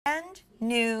brand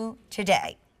new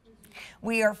today.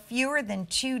 We are fewer than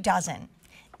 2 dozen.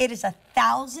 It is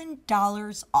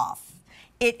 $1,000 off.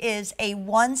 It is a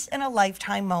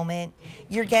once-in-a-lifetime moment.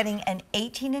 You're getting an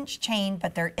 18-inch chain,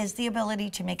 but there is the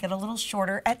ability to make it a little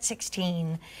shorter at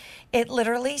 16. It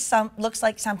literally looks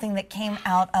like something that came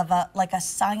out of like a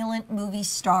silent movie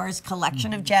star's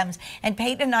collection of gems. And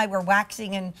Peyton and I were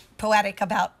waxing and poetic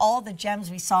about all the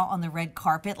gems we saw on the red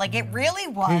carpet. Like, it really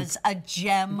was a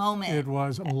gem moment. It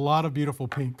was a lot of beautiful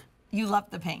pink. You love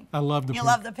the pink. I love the pink. You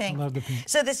love the pink. I love the pink.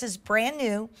 So this is brand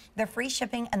new. The free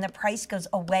shipping and the price goes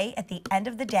away at the end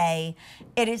of the day.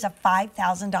 It is a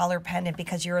 $5,000 pendant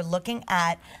because you're looking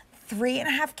at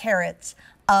 3.5 carats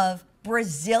of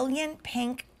Brazilian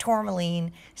pink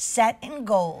tourmaline set in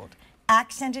gold,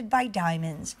 accented by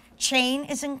diamonds. Chain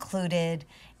is included.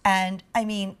 And I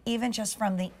mean, even just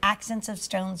from the accents of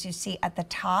stones you see at the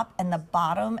top and the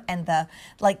bottom and the,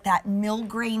 like, that mill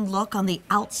grain look on the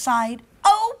outside.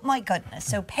 Oh my goodness.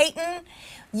 So Peyton,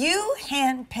 you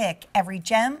handpick every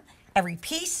gem, every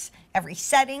piece, every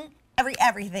setting,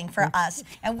 everything for us.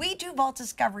 And we do vault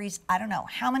discoveries, I don't know,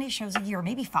 how many shows a year?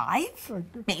 Maybe 5?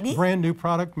 Maybe? Brand new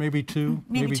product, maybe 2,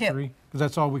 maybe 3. Because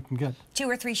that's all we can get. 2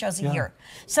 or 3 shows a year.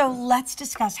 So let's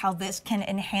discuss how this can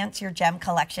enhance your gem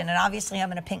collection. And obviously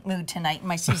I'm in a pink mood tonight in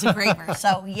my Susan Graver,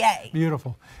 so yay.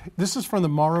 Beautiful. This is from the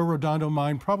Morro Redondo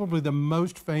mine, probably the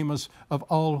most famous of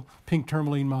all pink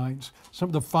tourmaline mines. Some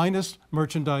of the finest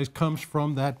merchandise comes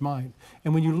from that mine.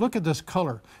 And when you look at this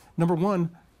color, number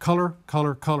one, color,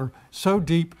 color, color. So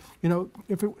deep, you know,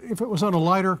 if it was on a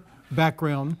lighter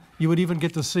background, you would even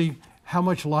get to see how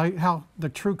much light, how the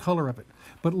true color of it.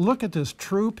 But look at this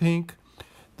true pink.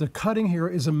 The cutting here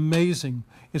is amazing.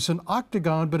 It's an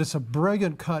octagon, but it's a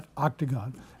brilliant cut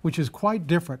octagon, which is quite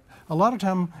different. A lot of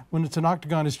time when it's an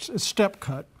octagon, it's a step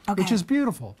cut, which is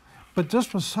beautiful. But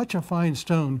this was such a fine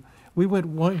stone. We went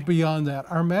one beyond that.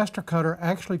 Our master cutter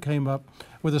actually came up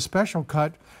with a special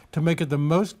cut to make it the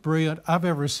most brilliant I've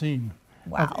ever seen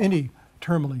of any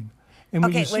tourmaline. And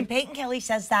when Peyton Kelly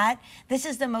says that, this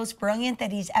is the most brilliant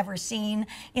that he's ever seen.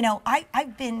 You know,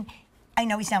 I've been, I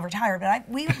know he's now retired, but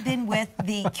we've been with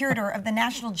the curator of the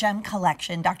National Gem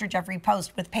Collection, Dr. Jeffrey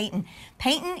Post, with Peyton.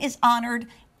 Peyton is honored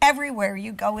everywhere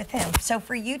you go with him. So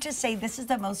for you to say this is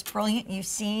the most brilliant you've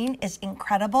seen is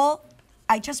incredible.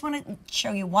 I just want to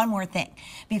show you one more thing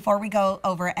before we go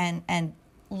over and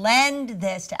lend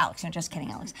this to Alex. No, just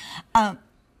kidding, Alex.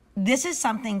 This is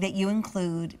something that you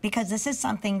include because this is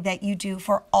something that you do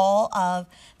for all of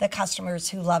the customers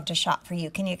who love to shop for you.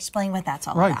 Can you explain what that's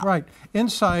all about? Right.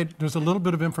 Inside, there's a little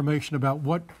bit of information about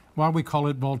why we call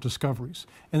it Vault Discoveries.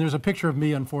 And there's a picture of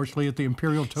me, unfortunately, at the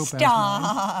Imperial Topaz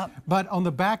Mine. But on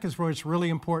the back is where it's really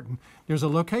important. There's a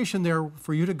location there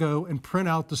for you to go and print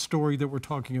out the story that we're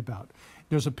talking about.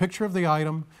 There's a picture of the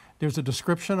item, there's a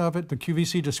description of it, the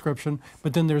QVC description,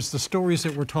 but then there's the stories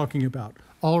that we're talking about,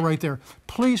 all right there.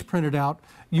 Please print it out.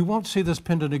 You won't see this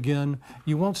pendant again.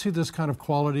 You won't see this kind of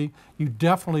quality. You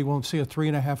definitely won't see a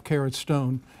 3.5 carat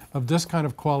stone of this kind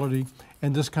of quality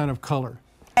and this kind of color.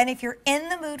 And if you're in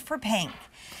the mood for pink,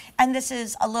 and this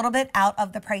is a little bit out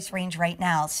of the price range right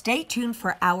now, stay tuned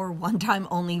for our one-time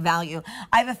only value.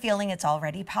 I have a feeling it's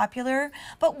already popular,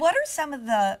 but what are some of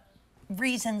the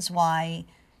reasons why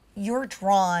you're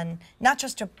drawn not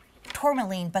just to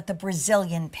tourmaline, but the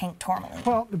Brazilian pink tourmaline?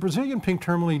 Well, the Brazilian pink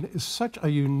tourmaline is such a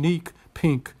unique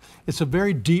pink. It's a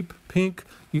very deep pink.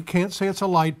 You can't say it's a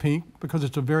light pink because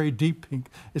it's a very deep pink.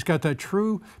 It's got that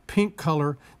true pink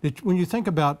color that when you think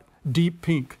about deep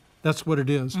pink, that's what it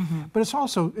is. But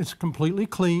it's completely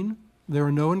clean. There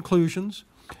are no inclusions.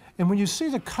 And when you see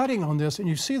the cutting on this and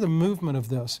you see the movement of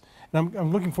this, and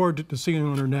I'm looking forward to seeing it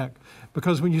on her neck,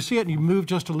 because when you see it and you move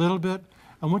just a little bit,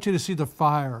 I want you to see the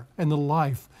fire and the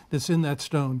life that's in that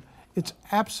stone. It's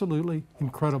absolutely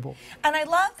incredible. And I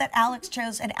love that Alex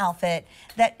chose an outfit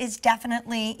that is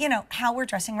definitely, you know, how we're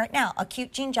dressing right now. A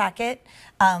cute jean jacket.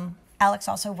 Alex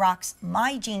also rocks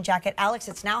my jean jacket. Alex,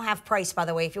 it's now half price, by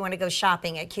the way, if you want to go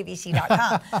shopping at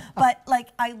QVC.com. But, like,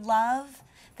 I love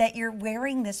that you're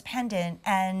wearing this pendant,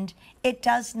 and it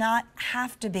does not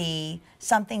have to be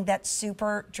something that's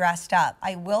super dressed up.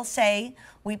 I will say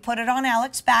we put it on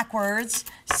Alex backwards.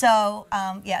 So,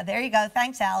 yeah, there you go.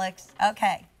 Thanks, Alex.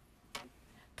 Okay.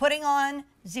 Putting on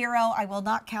 0, I will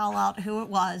not call out who it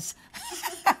was.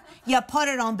 You put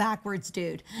it on backwards,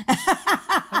 dude.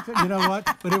 You know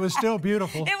what? But it was still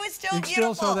beautiful. It was still beautiful. You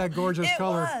still saw that gorgeous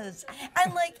color. It was.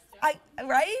 And, like,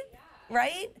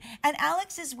 right? And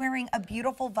Alex is wearing a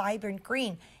beautiful, vibrant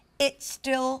green. It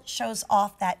still shows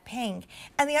off that pink.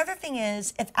 And the other thing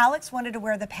is, if Alex wanted to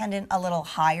wear the pendant a little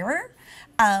higher,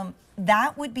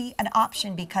 that would be an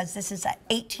option because this is an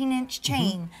 18-inch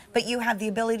chain, but you have the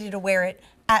ability to wear it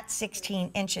at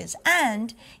 16 inches.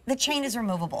 And the chain is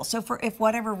removable. So for if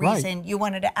whatever reason you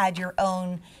wanted to add your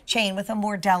own chain with a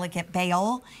more delicate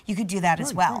bail, you could do that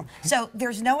as well. So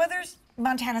there's no other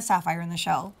Montana Sapphire in the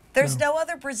show. There's no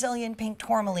other Brazilian pink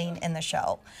tourmaline in the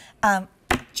show.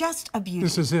 Just a beauty.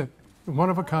 This is it. One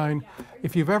of a kind.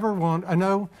 If you've ever I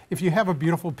know if you have a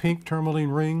beautiful pink tourmaline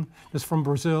ring that's from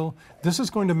Brazil, this is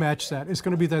going to match that. It's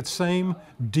going to be that same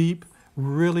deep,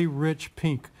 really rich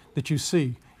pink that you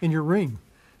see in your ring.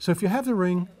 So if you have the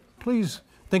ring, please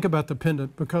think about the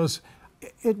pendant because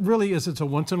it really is, it's a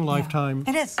once in a lifetime.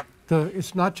 It is.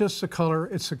 It's not just the color,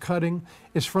 it's the cutting.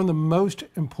 It's from the most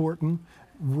important,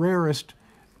 rarest,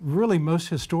 really most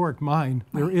historic mine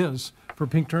there is for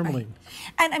pink tourmaline.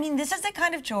 And I mean, this is the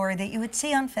kind of jewelry that you would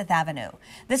see on Fifth Avenue.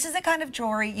 This is the kind of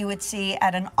jewelry you would see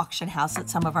at an auction house that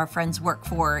some of our friends work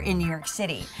for in New York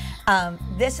City.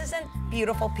 This is a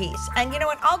beautiful piece. And you know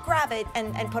what, I'll grab it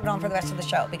and put it on for the rest of the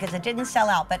show because it didn't sell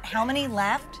out, but how many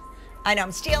left? I know,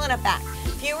 I'm stealing it back.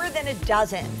 Fewer than a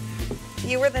dozen.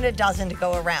 Fewer than a dozen to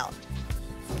go around.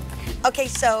 Okay,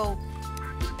 so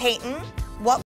Peyton,